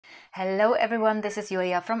Hello everyone, this is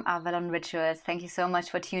Julia from Avalon Rituals. Thank you so much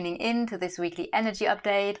for tuning in to this weekly energy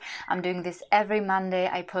update. I'm doing this every Monday.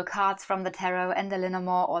 I pull cards from the tarot and the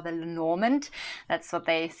Lenormand or the Lenormand, that's what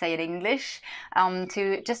they say in English,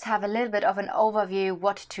 to just have a little bit of an overview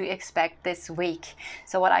what to expect this week.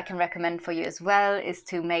 So what I can recommend for you as well is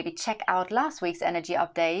to maybe check out last week's energy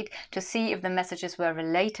update to see if the messages were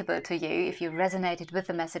relatable to you, if you resonated with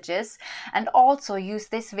the messages, and also use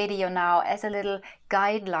this video now as a little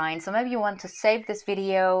guideline. So maybe you want to save this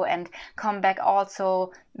video and come back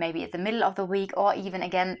also maybe at the middle of the week or even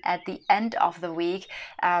again at the end of the week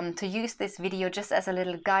to use this video just as a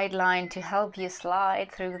little guideline to help you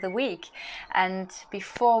slide through the week. And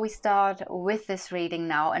before we start with this reading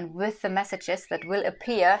now and with the messages that will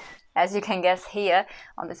appear, as you can guess here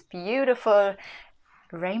on this beautiful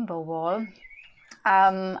rainbow wall,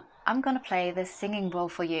 I'm going to play this singing bowl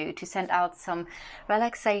for you to send out some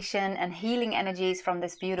relaxation and healing energies from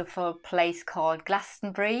this beautiful place called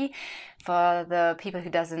Glastonbury. For the people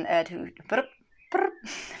who don't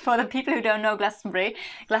know Glastonbury,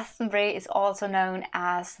 Glastonbury is also known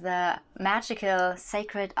as the magical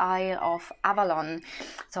sacred Isle of Avalon.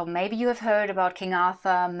 So maybe you have heard about King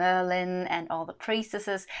Arthur, Merlin and all the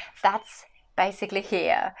priestesses. That's basically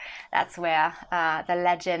here. That's where the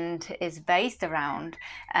legend is based around,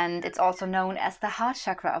 and it's also known as the heart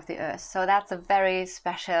chakra of the earth. So that's a very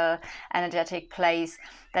special energetic place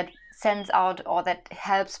that sends out, or that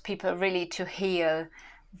helps people really to heal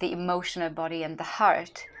the emotional body and the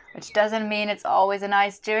heart, which doesn't mean it's always a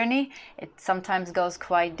nice journey. It sometimes goes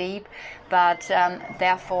quite deep, but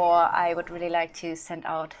therefore I would really like to send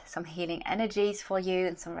out some healing energies for you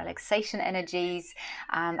and some relaxation energies,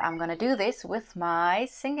 and I'm gonna do this with my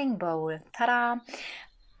singing bowl. Ta-da!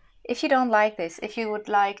 If you don't like this, if you would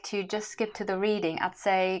like to just skip to the reading, I'd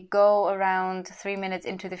say go around 3 minutes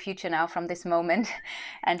into the future now from this moment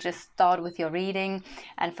and just start with your reading.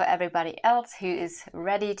 And for everybody else who is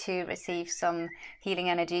ready to receive some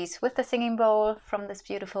healing energies with the singing bowl from this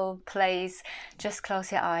beautiful place, just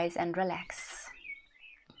close your eyes and relax.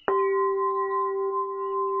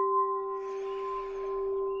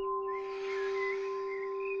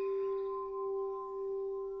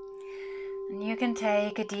 And you can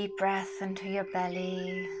take a deep breath into your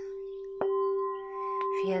belly.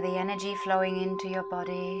 Feel the energy flowing into your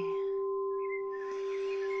body.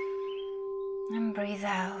 And breathe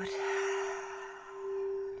out.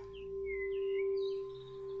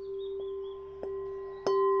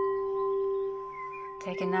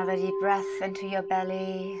 Take another deep breath into your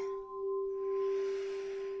belly.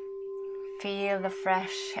 Feel the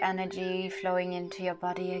fresh energy flowing into your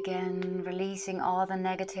body again, releasing all the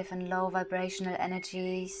negative and low vibrational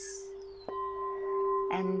energies.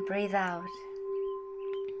 And breathe out.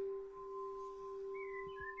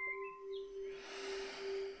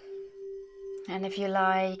 And if you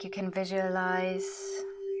like, you can visualize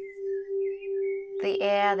the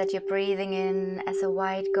air that you're breathing in as a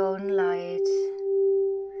white golden light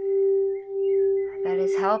that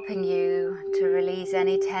is helping you to release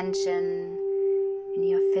any tension in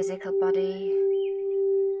your physical body,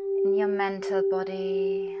 in your mental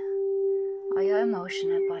body, or your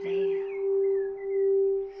emotional body.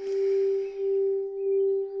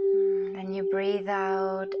 Then you breathe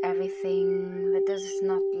out everything that does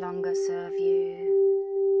not longer serve you.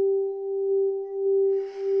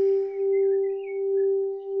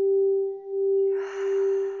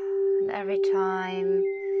 And every time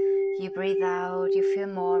you breathe out, you feel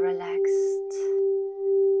more relaxed.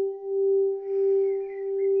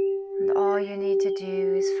 And all you need to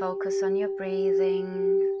do is focus on your breathing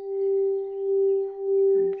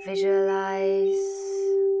and visualize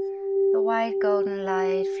the white golden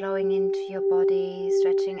light flowing into your body,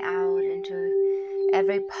 stretching out into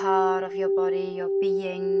every part of your body, your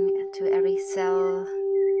being, to every cell,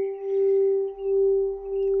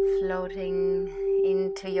 floating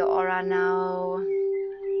into your aura now.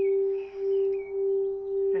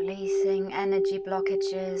 Releasing energy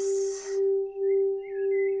blockages.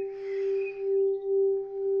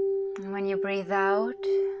 And when you breathe out,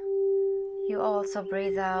 you also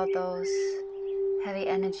breathe out those heavy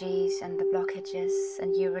energies and the blockages,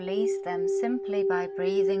 and you release them simply by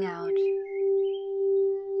breathing out.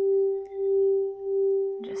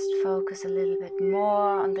 Just focus a little bit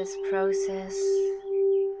more on this process.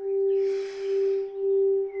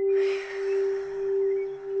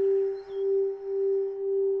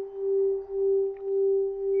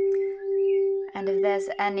 And if there's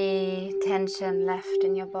any tension left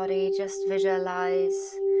in your body, just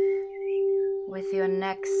visualize with your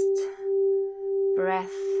next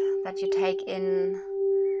breath that you take in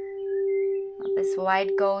this white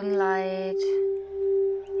golden light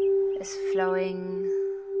is flowing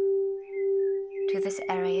to this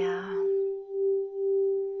area,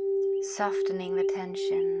 softening the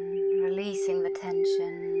tension, releasing the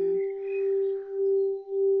tension,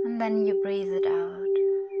 and then you breathe it out.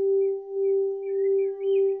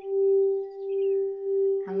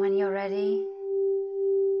 And when you're ready,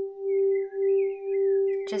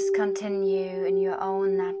 just continue in your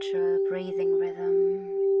own natural breathing rhythm.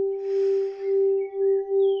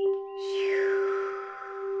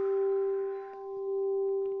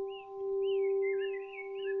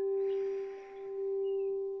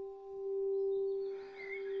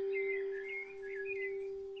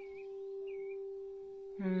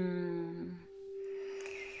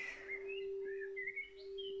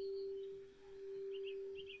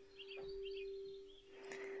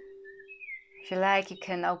 If you like, you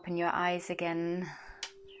can open your eyes again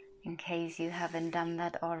in case you haven't done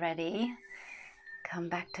that already. Come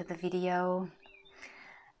back to the video.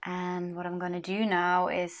 And what I'm going to do now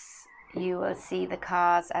is you will see the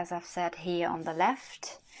cards, as I've said, here on the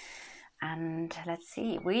left. And let's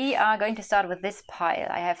see, we are going to start with this pile.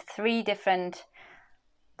 I have 3 different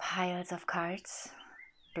piles of cards,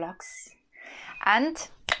 blocks. And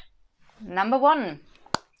number 1.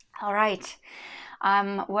 All right.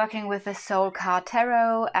 I'm working with the Soul Card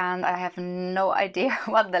Tarot, and I have no idea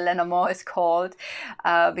what the Lenormand is called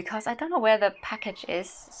because I don't know where the package is,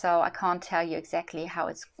 so I can't tell you exactly how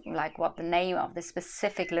it's like, what the name of the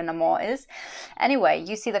specific Lenormand is. Anyway,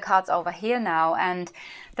 you see the cards over here now, and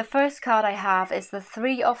the first card I have is the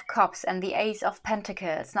 3 of Cups and the Ace of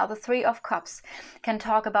Pentacles. Now, the 3 of Cups can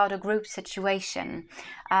talk about a group situation.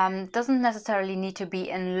 Doesn't necessarily need to be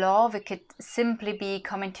in love. It could simply be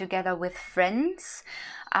coming together with friends.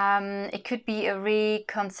 It could be a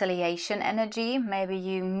reconciliation energy. Maybe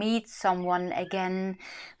you meet someone again.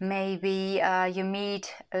 Maybe you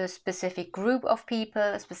meet a specific group of people,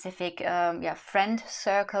 a specific friend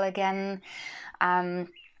circle again.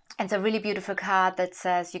 It's a really beautiful card that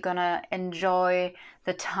says you're gonna enjoy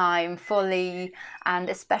the time fully, and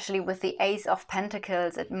especially with the Ace of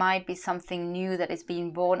Pentacles, it might be something new that is being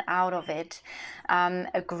born out of it.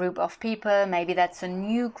 A group of people, maybe that's a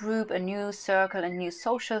new group, a new circle, a new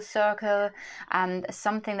social circle, and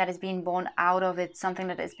something that is being born out of it, something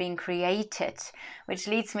that is being created, which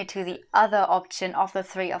leads me to the other option of the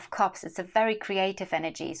 3 of Cups. It's a very creative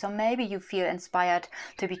energy, so maybe you feel inspired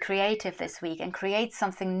to be creative this week and create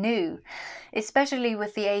something new, especially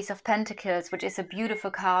with the Ace of Pentacles, which is a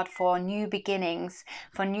beautiful card for new beginnings,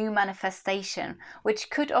 for new manifestation, which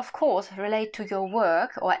could of course relate to your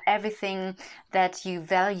work or everything that you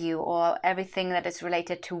value, or everything that is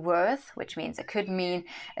related to worth, which means it could mean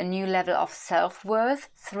a new level of self-worth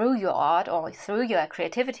through your art or through your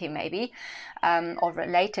creativity maybe, or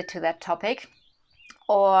related to that topic.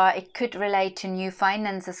 Or it could relate to new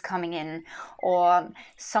finances coming in, or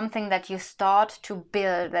something that you start to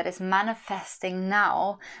build that is manifesting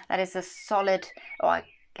now, that is a solid, or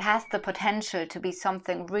has the potential to be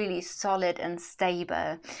something really solid and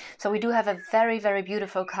stable. So we do have a very, very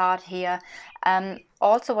beautiful card here.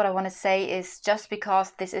 Also, what I want to say is, just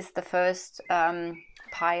because this is the first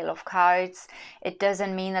pile of cards, it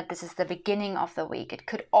doesn't mean that this is the beginning of the week. It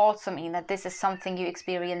could also mean that this is something you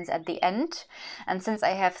experience at the end. And since I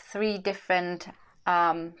have 3 different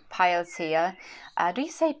piles here, do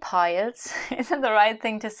you say piles? Is it the right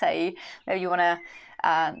thing to say? Maybe you want to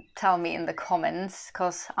tell me in the comments,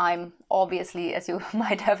 because I'm obviously, as you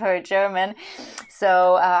might have heard, German,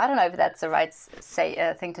 so I don't know if that's the right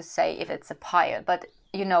thing to say, if it's a pile, but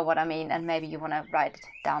you know what I mean, and maybe you want to write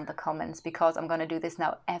down the comments, because I'm going to do this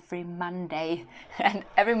now every Monday, and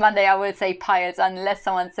every Monday I will say piles unless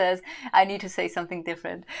someone says I need to say something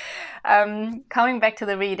different. Coming back to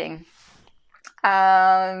the reading,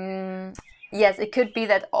 yes, it could be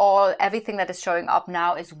that everything that is showing up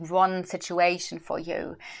now is one situation for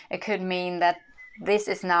you. It could mean that this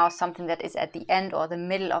is now something that is at the end or the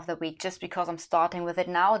middle of the week. Just because I'm starting with it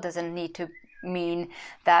now doesn't need to mean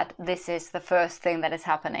that this is the first thing that is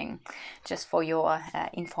happening. Just for your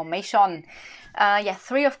information.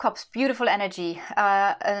 3 of Cups, beautiful energy,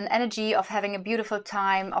 an energy of having a beautiful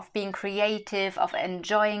time, of being creative, of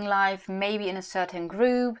enjoying life, maybe in a certain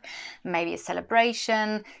group, maybe a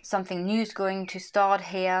celebration, something new is going to start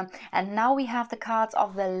here. And now we have the cards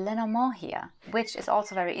of the Lenormand here, which is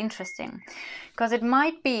also very interesting, because it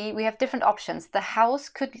might be, we have different options. The house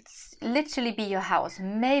could literally be your house.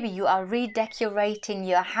 Maybe you are redecorating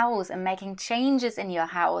your house and making changes in your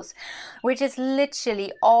house, which is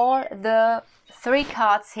literally all the 3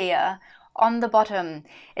 cards here on the bottom,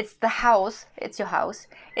 it's the house, it's your house,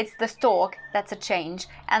 it's the stalk, that's a change,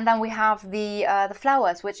 and then we have the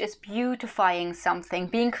flowers, which is beautifying something,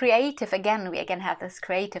 being creative. Again, we again have this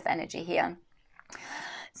creative energy here.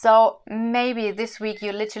 So maybe this week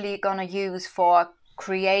you're literally gonna use for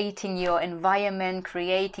creating your environment,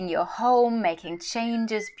 creating your home, making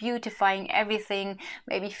changes, beautifying everything,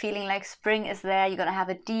 maybe feeling like spring is there. You're gonna have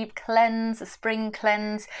a deep cleanse, a spring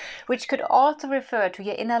cleanse, which could also refer to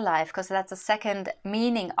your inner life, because that's the second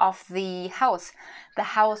meaning of the house. The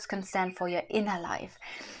house can stand for your inner life.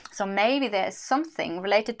 So maybe there is something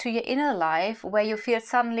related to your inner life where you feel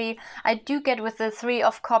suddenly, I do get with the Three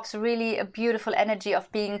of Cups really a beautiful energy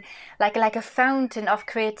of being like a fountain of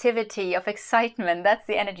creativity, of excitement. That's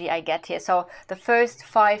the energy I get here. So the first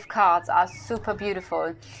 5 cards are super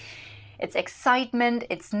beautiful. It's excitement,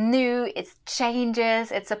 it's new, it's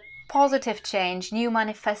changes, it's a positive change, new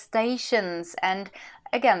manifestations. And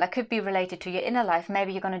again, that could be related to your inner life.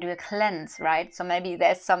 Maybe you're going to do a cleanse, right? So maybe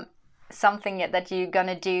there's something that you're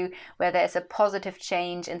gonna do where there's a positive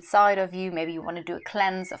change inside of you. Maybe you want to do a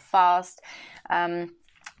cleanse, a fast.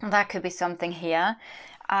 That could be something here.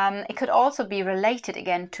 It could also be related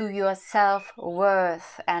again to your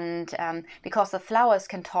self-worth, and because the flowers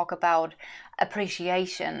can talk about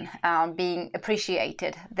appreciation, being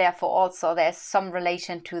appreciated. Therefore also there's some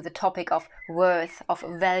relation to the topic of worth, of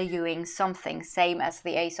valuing something, same as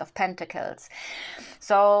the Ace of Pentacles.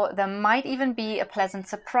 So there might even be a pleasant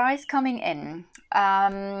surprise coming in,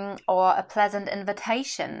 or a pleasant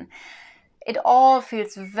invitation. It all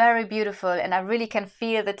feels very beautiful, and I really can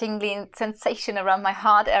feel the tingling sensation around my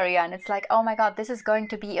heart area, and it's like, oh my god, this is going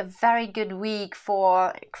to be a very good week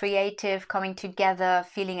for creative coming together,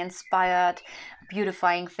 feeling inspired,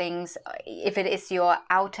 beautifying things. If it is your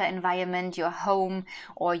outer environment, your home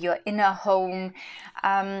or your inner home,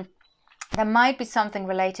 there might be something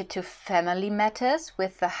related to family matters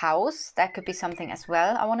with the house. That could be something as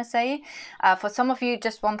well, I want to say. For some of you,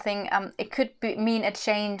 just one thing, it could mean a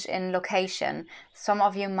change in location. Some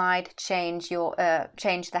of you might change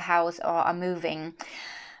the house or are moving.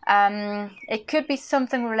 It could be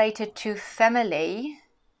something related to family.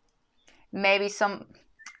 Maybe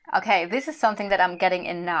okay, this is something that I'm getting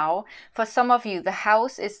in now. For some of you, the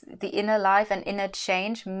house is the inner life and inner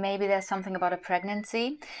change. Maybe there's something about a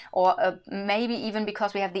pregnancy, or maybe even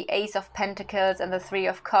because we have the Ace of Pentacles and the Three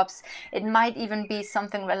of Cups, it might even be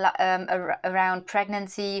something around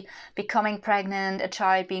pregnancy, becoming pregnant, a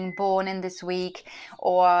child being born in this week,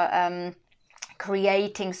 or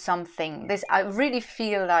creating something. I really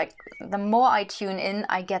feel like the more I tune in,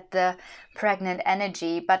 I get the pregnant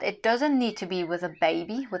energy, but it doesn't need to be with a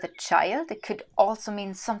baby, with a child. It could also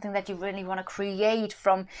mean something that you really want to create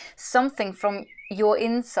from something from your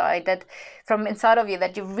inside, from inside of you,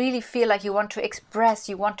 that you really feel like you want to express,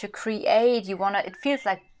 you want to create, it feels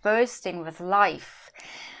like bursting with life.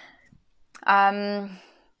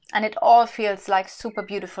 And it all feels like super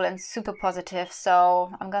beautiful and super positive.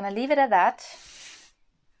 So I'm gonna leave it at that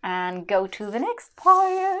and go to the next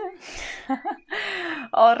pile.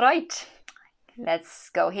 All right, let's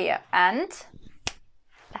go here. And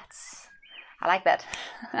I like that.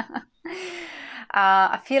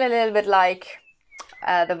 I feel a little bit like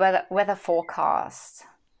the weather forecast.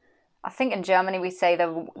 I think in Germany we say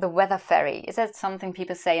the weather fairy. Is that something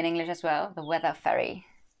people say in English as well? The weather fairy.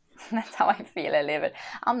 That's how I feel a little bit.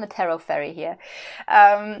 I'm the tarot fairy here.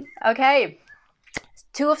 Okay,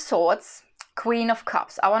 Two of Swords, Queen of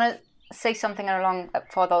Cups. I want to say something along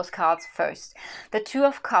for those cards first. The Two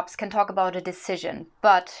of Cups can talk about a decision,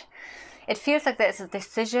 but it feels like there's a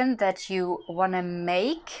decision that you want to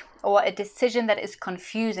make, or a decision that is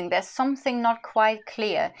confusing. There's something not quite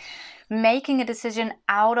clear. Making a decision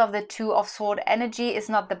out of the Two of Swords energy is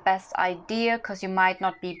not the best idea, because you might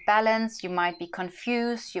not be balanced, you might be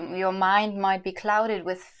confused, your mind might be clouded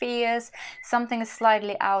with fears, something is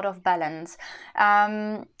slightly out of balance.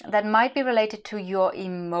 That might be related to your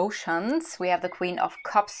emotions. We have the Queen of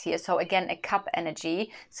Cups here, so again a cup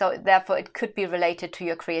energy, so therefore it could be related to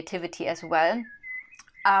your creativity as well.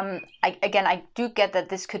 I do get that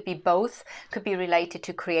this could be both, could be related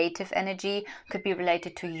to creative energy, could be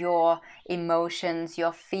related to your emotions,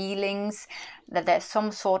 your feelings, that there's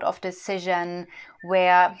some sort of decision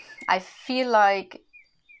where I feel like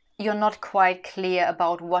you're not quite clear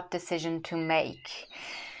about what decision to make.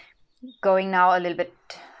 Going now a little bit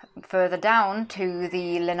further down to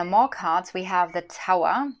the Lenormand cards, we have the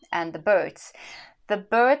Tower and the Birds. The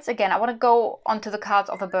birds, again, I want to go onto the cards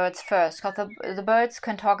of the birds first, because the birds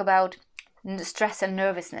can talk about stress and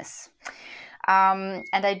nervousness. And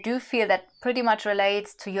I do feel that pretty much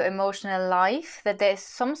relates to your emotional life, that there's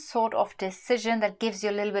some sort of decision that gives you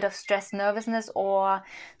a little bit of stress, nervousness, or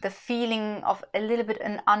the feeling of a little bit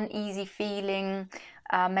an uneasy feeling,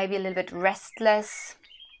 maybe a little bit restless.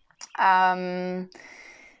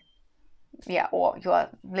 Yeah, or you are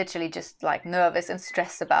literally just like nervous and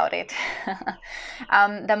stressed about it.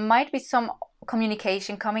 There might be some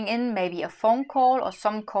communication coming in, maybe a phone call or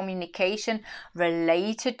some communication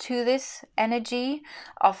related to this energy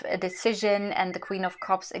of a decision, and the Queen of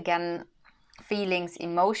Cups again, feelings,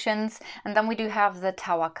 emotions. And then we do have the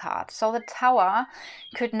Tower card. So the Tower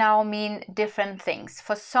could now mean different things.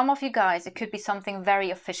 For some of you guys, it could be something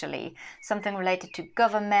very officially, something related to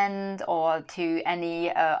government or to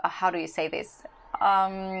any, how do you say this?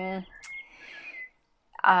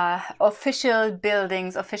 Official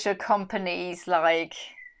buildings, official companies, like,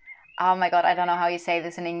 oh my God, I don't know how you say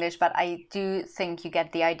this in English, but I do think you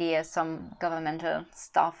get the idea, some governmental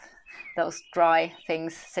stuff, those dry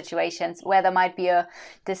things, situations where there might be a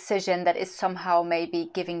decision that is somehow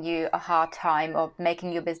maybe giving you a hard time or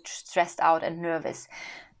making you a bit stressed out and nervous.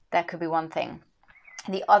 That could be one thing.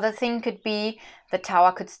 The other thing could be the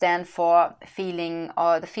Tower could stand for feeling,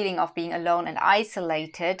 or the feeling of being alone and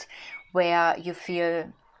isolated, where you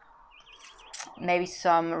feel maybe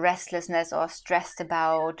some restlessness or stressed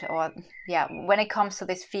about, or yeah, when it comes to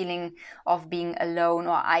this feeling of being alone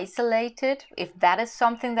or isolated, if that is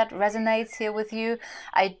something that resonates here with you,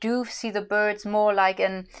 I do see the birds more like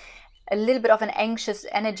a little bit of an anxious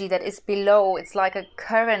energy that is below. It's like a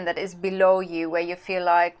current that is below you, where you feel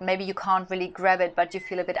like maybe you can't really grab it, but you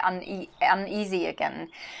feel a bit uneasy again.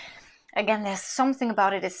 Again, there's something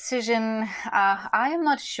about a decision. I am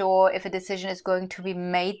not sure if a decision is going to be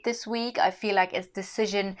made this week. I feel like a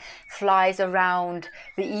decision flies around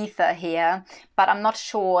the ether here, but I'm not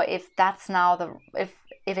sure if that's now if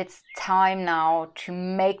it's time now to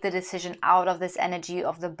make the decision out of this energy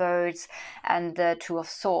of the birds and the Two of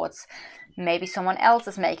Swords. Maybe someone else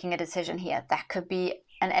is making a decision here. That could be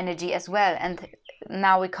an energy as well. And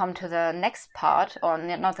now we come to the next part, or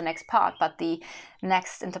not the next part, but the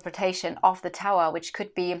next interpretation of the Tower, which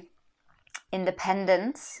could be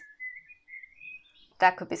independence.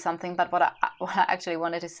 That could be something, but what I actually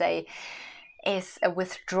wanted to say is a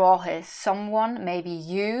withdrawal. Someone, maybe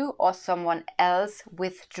you or someone else,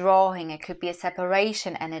 withdrawing. It could be a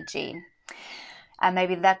separation energy, and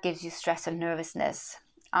maybe that gives you stress and nervousness.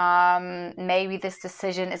 Maybe this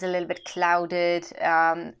decision is a little bit clouded.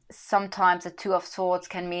 Sometimes the Two of Swords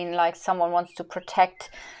can mean like someone wants to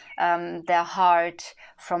protect their heart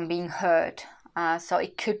from being hurt. So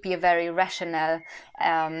it could be a very rational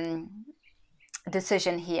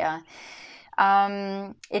decision here.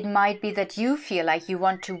 It might be that you feel like you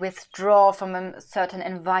want to withdraw from a certain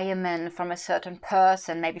environment, from a certain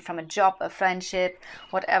person, maybe from a job, a friendship,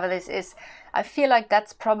 whatever this is. I feel like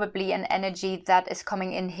that's probably an energy that is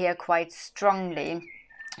coming in here quite strongly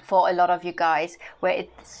for a lot of you guys, where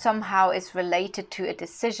it somehow is related to a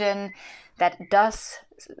decision that does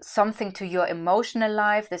something to your emotional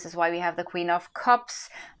life. This is why we have the Queen of Cups.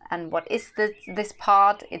 And what is this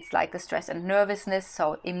part? It's like the stress and nervousness.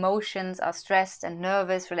 So emotions are stressed and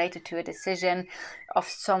nervous related to a decision of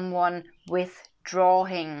someone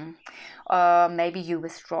withdrawing. Maybe you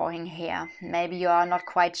withdrawing here. Maybe you are not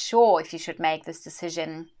quite sure if you should make this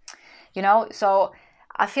decision. You know, so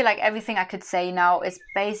I feel like everything I could say now is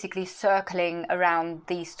basically circling around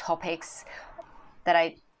these topics that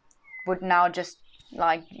I would now just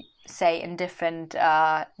like say in different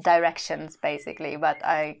directions basically, but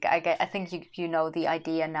I think you know the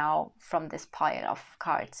idea now from this pile of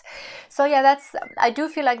cards. So yeah, I do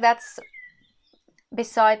feel like that's,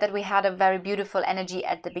 beside that we had a very beautiful energy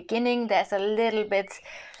at the beginning, there's a little bit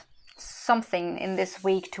something in this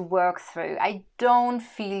week to work through. I don't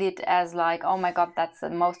feel it as like, oh my God, that's the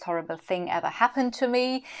most horrible thing ever happened to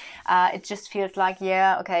me. It just feels like,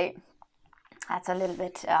 yeah, okay, that's a little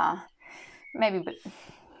bit maybe.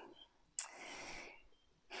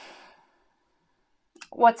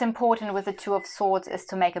 What's important with the Two of Swords is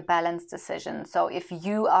to make a balanced decision. So if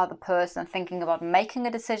you are the person thinking about making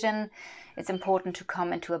a decision, it's important to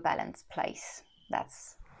come into a balanced place.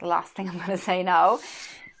 That's the last thing I'm going to say now,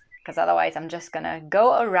 because otherwise I'm just going to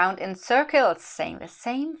go around in circles saying the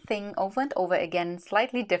same thing over and over again,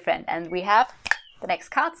 slightly different. And we have the next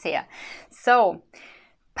cards here. So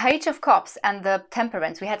Page of Cups and the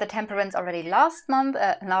Temperance. We had the Temperance already last month,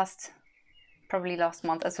 probably last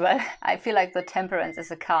month as well. I feel like the Temperance is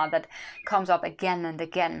a card that comes up again and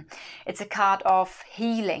again. It's a card of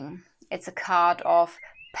healing. It's a card of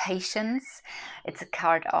patience. It's a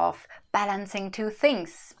card of balancing two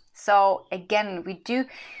things. So again, we do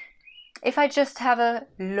if I just have a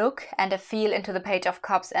look and a feel into the Page of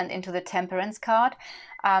Cups and into the Temperance card,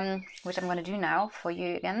 which I'm going to do now for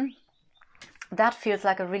you again, that feels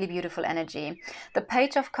like a really beautiful energy. The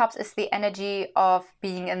Page of Cups is the energy of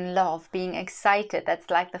being in love, being excited. That's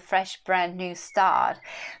like the fresh, brand new start.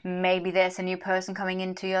 Maybe there's a new person coming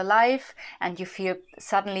into your life and you feel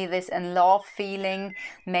suddenly this in love feeling.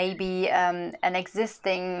 Maybe an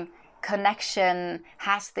existing connection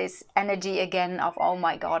has this energy again of, oh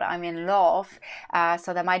my god, I'm in love.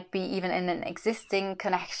 So there might be, even in an existing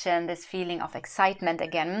connection, this feeling of excitement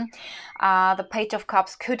again. The Page of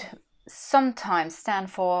Cups could sometimes stand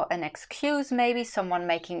for an excuse, maybe someone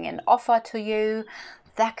making an offer to you.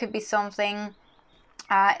 That could be something.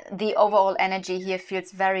 The overall energy here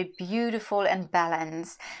feels very beautiful and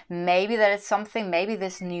balanced. Maybe there is something, maybe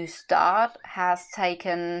this new start has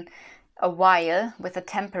taken a while with the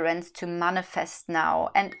Temperance to manifest now.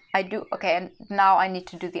 And and now I need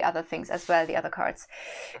to do the other things as well, the other cards,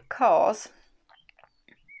 because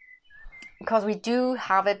we do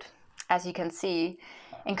have it, as you can see,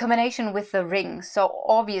 in combination with the ring. So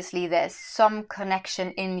obviously there's some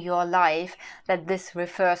connection in your life that this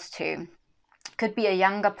refers to. Could be a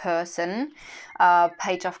younger person.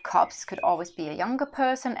 Page of Cups could always be a younger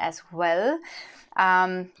person as well.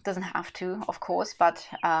 Doesn't have to, of course, but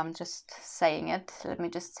just saying it. Let me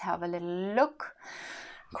just have a little look.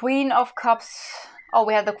 Queen of Cups. Oh,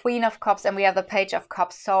 we have the Queen of Cups and we have the Page of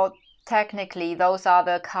Cups. So technically those are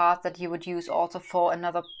the cards that you would use also for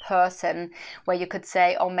another person, where you could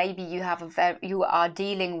say, oh, maybe you are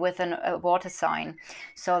dealing with a water sign.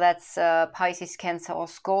 So that's Pisces, Cancer or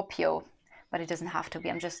Scorpio, but it doesn't have to be.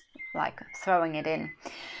 I'm just like throwing it in.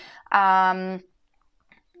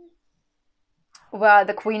 Well,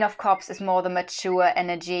 the Queen of Cups is more the mature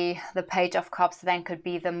energy. The Page of Cups then could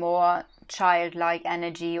be the more childlike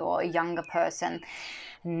energy or a younger person.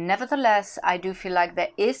 Nevertheless, I do feel like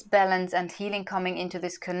there is balance and healing coming into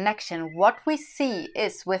this connection. What we see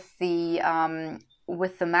is with the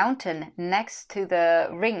mountain next to the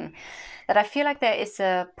ring, that I feel like there is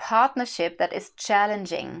a partnership that is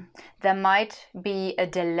challenging. There might be a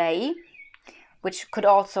delay, which could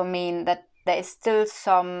also mean that there is still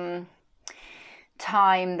some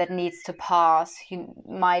time that needs to pass. You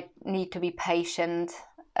might need to be patient.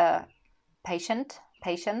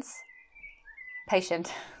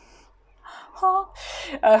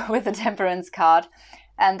 With the Temperance card.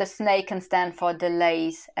 And the snake can stand for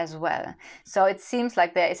delays as well. So it seems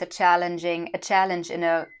like there is a challenge in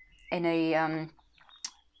a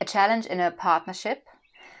partnership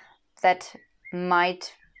that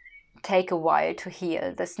might take a while to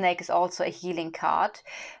heal. The snake is also a healing card.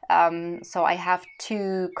 So I have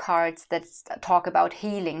two cards that talk about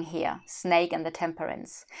healing here, Snake and the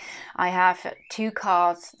Temperance. I have two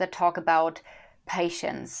cards that talk about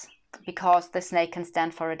patience, because the snake can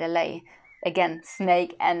stand for a delay. Again,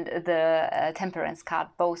 Snake and the Temperance card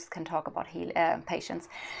both can talk about patience.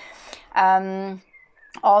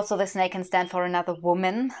 Also, the snake can stand for another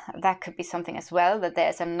woman. That could be something as well, that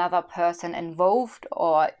there's another person involved,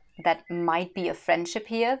 or that might be a friendship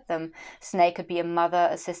here. The snake could be a mother,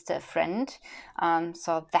 a sister, a friend.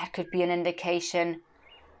 So that could be an indication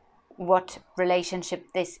what relationship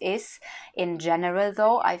this is. In general,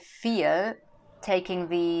 though, I feel, taking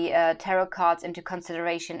the tarot cards into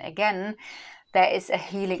consideration again, there is a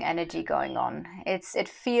healing energy going on. It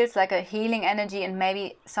feels like a healing energy, and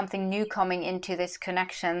maybe something new coming into this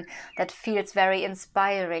connection that feels very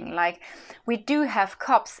inspiring. Like, we do have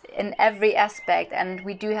cups in every aspect, and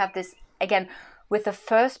we do have this, again, with the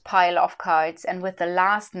first pile of cards and with the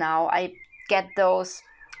last now, I get those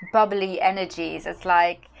bubbly energies. It's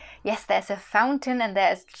like, yes, there's a fountain and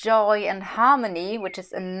there's joy and harmony, which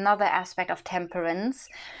is another aspect of Temperance.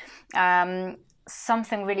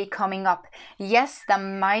 Something really coming up. Yes, there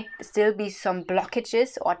might still be some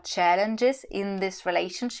blockages or challenges in this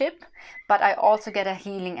relationship, but I also get a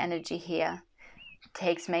healing energy here. It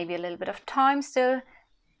takes maybe a little bit of time still,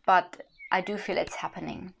 but I do feel it's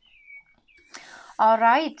happening. All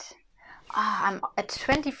right. I'm at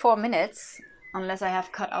 24 minutes, unless I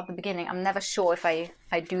have cut out the beginning. I'm never sure if I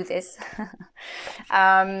do this.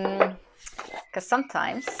 Because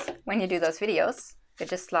sometimes when you do those videos, you're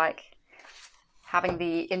just like having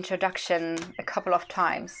the introduction a couple of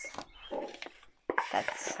times.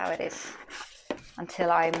 That's how it is,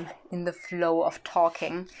 until I'm in the flow of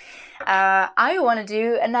talking. I want to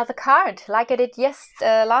do another card like I did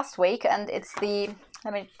last week, and it's the,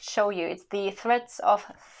 let me show you, it's the Threads of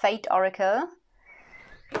Fate Oracle.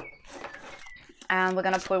 And we're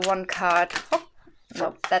gonna pull one card. Oh,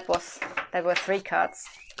 no, that were three cards.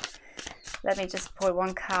 Let me just pull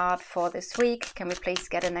one card for this week. Can we please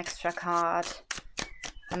get an extra card?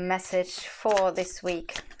 A message for this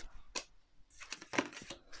week.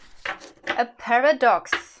 A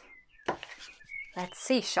paradox. Let's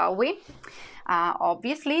see, shall we?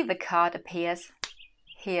 Obviously, the card appears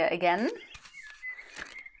here again.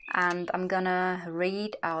 And I'm gonna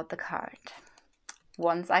read out the card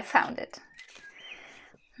once I found it.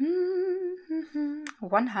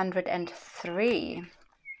 103.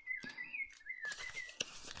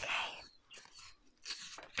 Okay.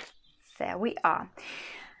 There we are.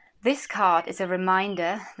 This card is a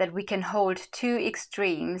reminder that we can hold two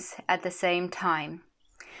extremes at the same time.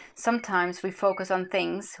 Sometimes we focus on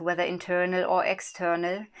things, whether internal or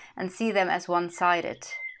external, and see them as one-sided.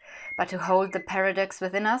 But to hold the paradox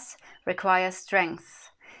within us requires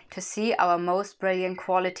strength. To see our most brilliant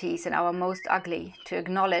qualities and our most ugly, to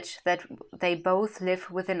acknowledge that they both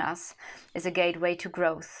live within us, is a gateway to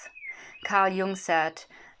growth. Carl Jung said,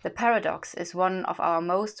 "The paradox is one of our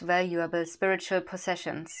most valuable spiritual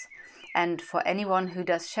possessions." And for anyone who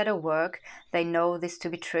does shadow work, they know this to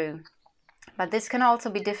be true. But this can also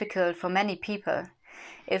be difficult for many people.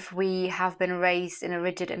 If we have been raised in a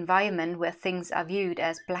rigid environment where things are viewed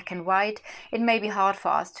as black and white, it may be hard for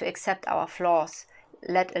us to accept our flaws,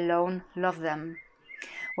 let alone love them.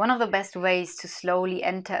 One of the best ways to slowly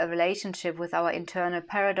enter a relationship with our internal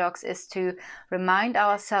paradox is to remind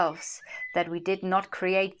ourselves that we did not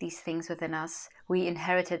create these things within us, we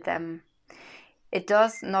inherited them. It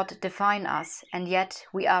does not define us, and yet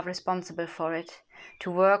we are responsible for it.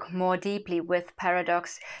 To work more deeply with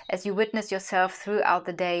paradox, as you witness yourself throughout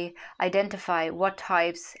the day, identify what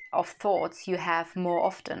types of thoughts you have more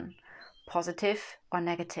often, positive or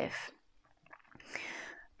negative.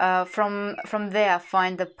 From there,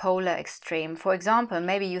 find the polar extreme. For example,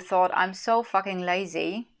 maybe you thought, "I'm so fucking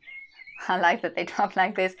lazy." I like that they talk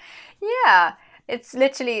like this. Yeah, it's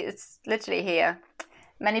literally here.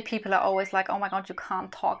 Many people are always like, "Oh my God, you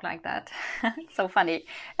can't talk like that." It's so funny.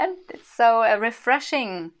 And it's so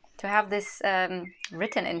refreshing to have this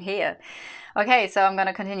written in here. Okay, so I'm going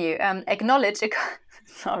to continue. Acknowledge,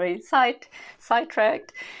 sorry,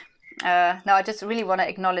 sidetracked. No, I just really want to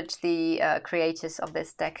acknowledge the creators of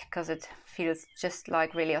this deck because it feels just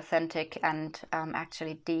like really authentic and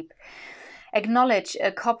actually deep. Acknowledge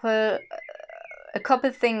a couple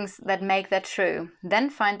things that make that true. Then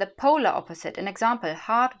find the polar opposite. An example,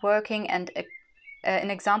 hardworking,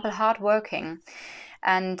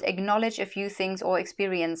 and acknowledge a few things or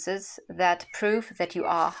experiences that prove that you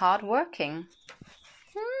are hardworking.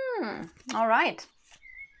 All right.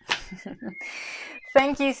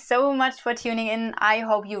 Thank you so much for tuning in. I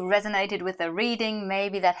hope you resonated with the reading.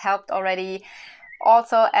 Maybe that helped already.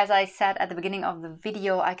 Also, as I said at the beginning of the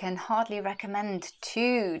video, I can hardly recommend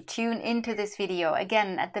to tune into this video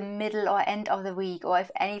again at the middle or end of the week, or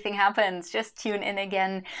if anything happens, just tune in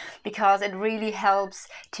again, because it really helps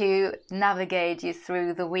to navigate you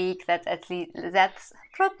through the week. That's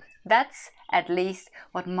at least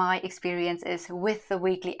what my experience is with the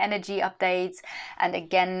weekly energy updates. And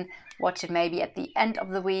again, watch it maybe at the end of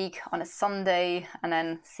the week on a Sunday and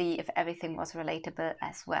then see if everything was relatable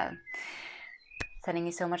as well. Sending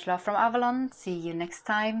you so much love from Avalon. See you next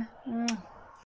time.